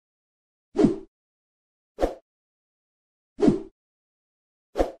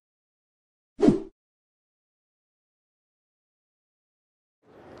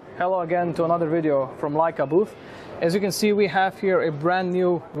Hello again to another video from Leica booth. As you can see, we have here a brand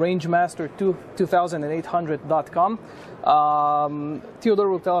new Rangemaster 2800.com. Theodore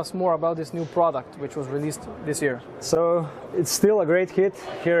will tell us more about this new product which was released this year. So it's still a great hit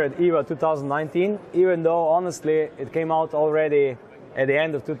here at IWA 2019, even though honestly it came out already at the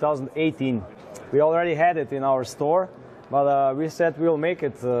end of 2018. We already had it in our store, but we said we'll make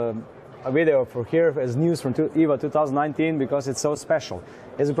it a video for here as news from IWA 2019 because it's so special.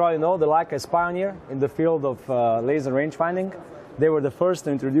 As you probably know, the Leica is pioneer in the field of laser rangefinding. They were the first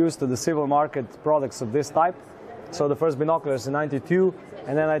to introduce to the civil market products of this type. So the first binoculars in '92,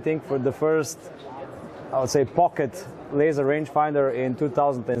 and then I think for the first, I would say, pocket laser rangefinder in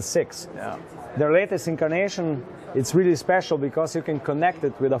 2006. Yeah. Their latest incarnation, it's really special because you can connect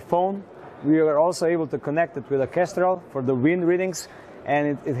it with a phone. We are also able to connect it with a Kestrel for the wind readings,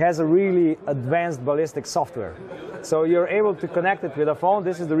 and it has a really advanced ballistic software. So you're able to connect it with a phone.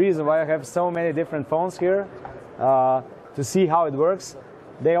 This is the reason why I have so many different phones here, to see how it works.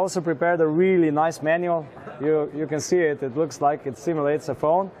 They also prepared a really nice manual. You can see it. It looks like it simulates a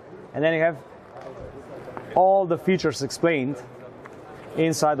phone. And then you have all the features explained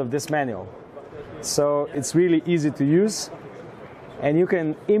inside of this manual. So it's really easy to use. And you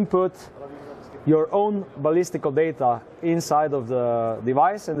can input your own ballistical data inside of the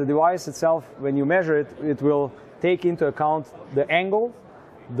device, and the device itself, when you measure it, it will take into account the angle,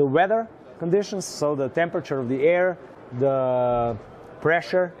 the weather conditions, so the temperature of the air, the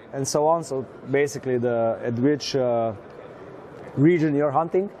pressure, and so on. So basically at which region you're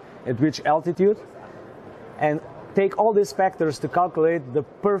hunting, at which altitude, and take all these factors to calculate the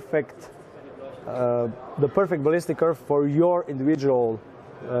perfect ballistic curve for your individual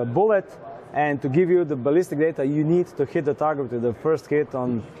bullet, and to give you the ballistic data you need to hit the target with the first hit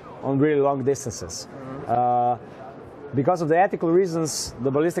on really long distances. Because of the ethical reasons,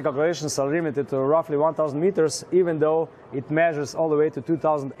 the ballistic calculations are limited to roughly 1,000 meters, even though it measures all the way to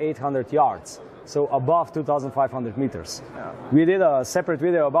 2,800 yards, so above 2,500 meters. Yeah. We did a separate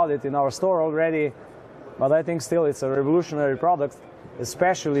video about it in our store already, but I think still it's a revolutionary product,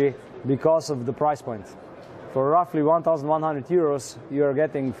 especially because of the price point. For roughly 1,100 euros, you are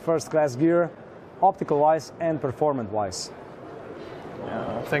getting first-class gear, optical-wise and performance-wise.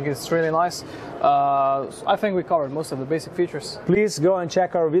 Yeah, I think it's really nice. I think we covered most of the basic features. Please go and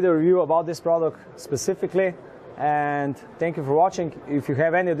check our video review about this product specifically. And thank you for watching. If you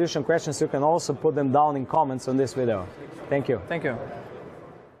have any additional questions, you can also put them down in comments on this video. Thank you. Thank you.